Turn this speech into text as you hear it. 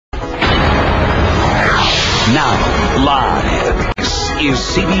Now, live, this is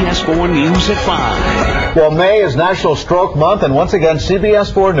CBS 4 News at 5. Well, May is National Stroke Month, and once again,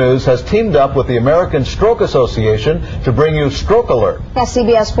 CBS 4 News has teamed up with the American Stroke Association to bring you Stroke Alert. Yes,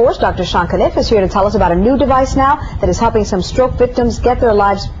 CBS 4's Dr. Sean Caniff is here to tell us about a new device now that is helping some stroke victims get their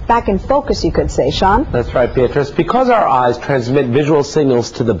lives back in focus, you could say. Sean? That's right, Beatrice. Because our eyes transmit visual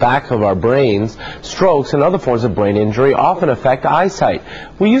signals to the back of our brains, strokes and other forms of brain injury often affect eyesight.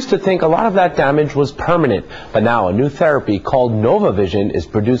 We used to think a lot of that damage was permanent, but now a new therapy called NovaVision is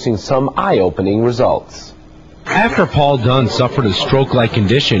producing some eye-opening results. After Paul Dunn suffered a stroke-like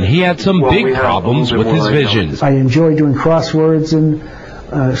condition, he had some big problems with his vision. I enjoy doing crosswords and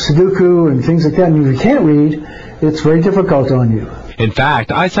Sudoku and things like that, and if you can't read, it's very difficult on you. In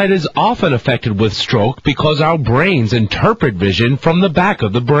fact, eyesight is often affected with stroke because our brains interpret vision from the back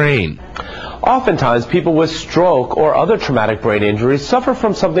of the brain. Oftentimes, people with stroke or other traumatic brain injuries suffer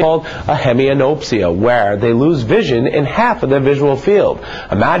from something called a hemianopsia, where they lose vision in half of their visual field.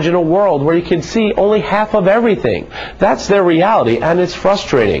 Imagine a world where you can see only half of everything. That's their reality, and it's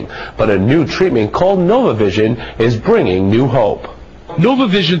frustrating. But a new treatment called NovaVision is bringing new hope.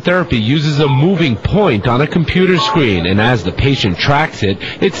 NovaVision therapy uses a moving point on a computer screen, and as the patient tracks it,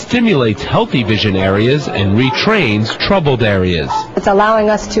 it stimulates healthy vision areas and retrains troubled areas. It's allowing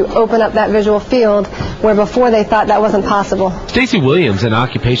us to open up that visual field where before they thought that wasn't possible. Stacey Williams, an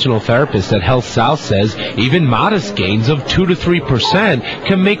occupational therapist at Health South, says even modest gains of 2 to 3%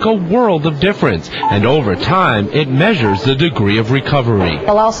 can make a world of difference, and over time it measures the degree of recovery. It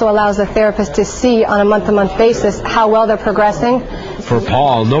also allows the therapist to see on a month-to-month basis how well they're progressing. For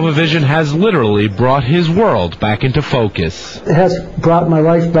Paul, NovaVision has literally brought his world back into focus. It has brought my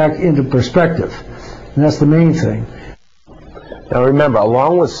life back into perspective, and that's the main thing. Now remember,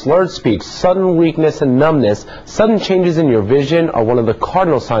 along with slurred speech, sudden weakness and numbness, sudden changes in your vision are one of the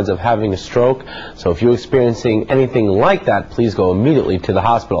cardinal signs of having a stroke. So if you're experiencing anything like that, please go immediately to the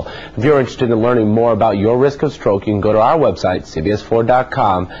hospital. If you're interested in learning more about your risk of stroke, you can go to our website,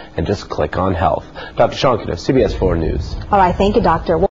 CBS4.com, and just click on Health. Dr. Sean Caniff, CBS 4 News. All right, thank you, Doctor.